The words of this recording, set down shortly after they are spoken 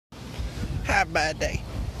bad day.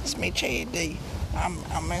 It's me, JD. I'm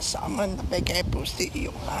in the Big Apple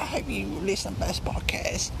studio. I hope you listen to best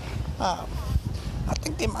podcast. I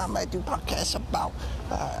think they might do podcasts about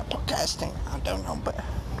podcasting. I don't know, but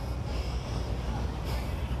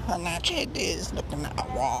now JD is looking at a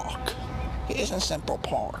rock. He's in Central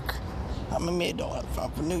Park. I'm in the middle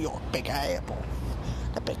of New York, Big Apple.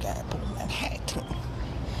 The Big Apple, Manhattan.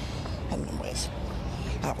 Anyways,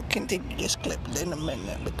 I will continue this clip in a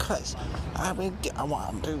minute because I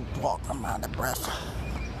want to walk. I'm out of breath.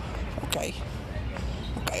 Okay,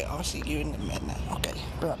 I'll see you in a minute. Okay,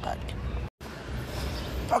 be right back.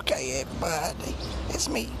 Okay, everybody, it's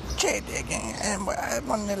me, Chad again, and I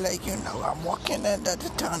want to let you know I'm walking into the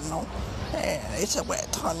tunnel, and it's a wet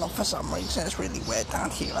tunnel for some reason. It's really wet down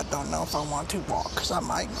here. I don't know if I want to walk, because I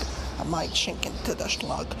might sink into the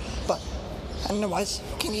slug, but anyways,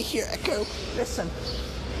 can you hear echo? Listen.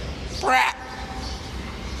 Brah!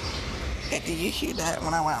 Yeah, did you hear that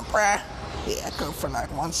when I went brah? It echoed for like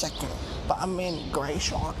 1 second, but I'm in Gray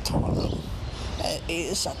Shark Tunnel. It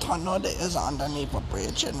is a tunnel that is underneath a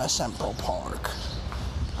bridge in the Central Park.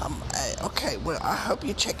 Okay, well, I hope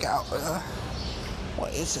you check out,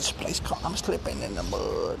 what is this place called? I'm slipping in the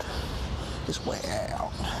mud. It's way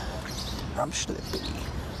out. I'm Slippy.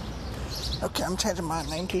 Okay, I'm changing my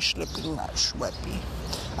name to Slippy, not Schweppy.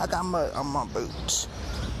 I got mud on my boots.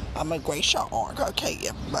 I'm a Gray Shark Arc. Okay,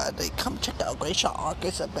 everybody, come check out Gray Shark Arc.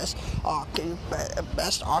 It's the best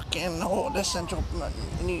arc in all the Central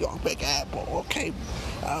New York Big Apple. Okay,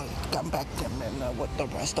 I'll come back to them with the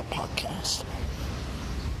rest of the podcast.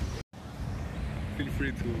 Feel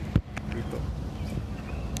free to talk.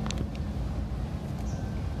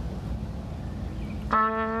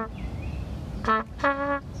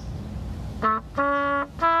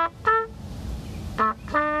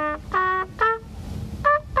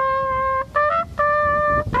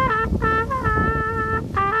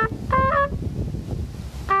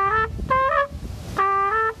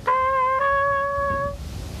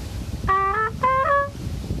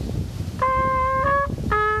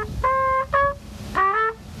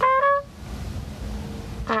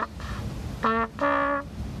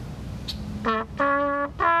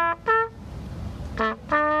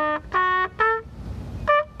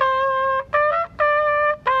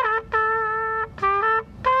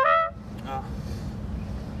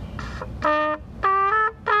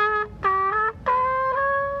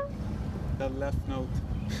 That left note.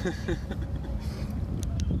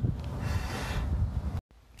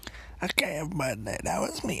 Okay, everybody, that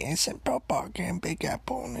was me in Central Park in Big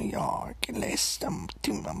Apple, New York, less than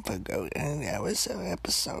 2 months ago, and that was an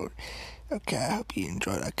episode. Okay, I hope you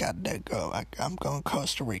enjoyed. I gotta go. I'm going to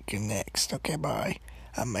Costa Rica next. Okay, bye.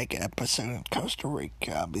 I'll make an episode in Costa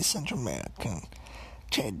Rica. I'll be Central American.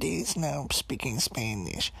 Chadis now speaking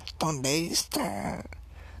Spanish. ¿Dónde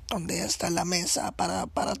está la mesa para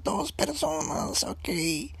dos personas?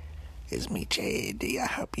 Okay. It's me, JD. I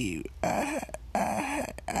hope you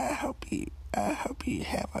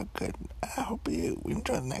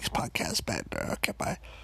enjoy the next podcast better. Okay, bye.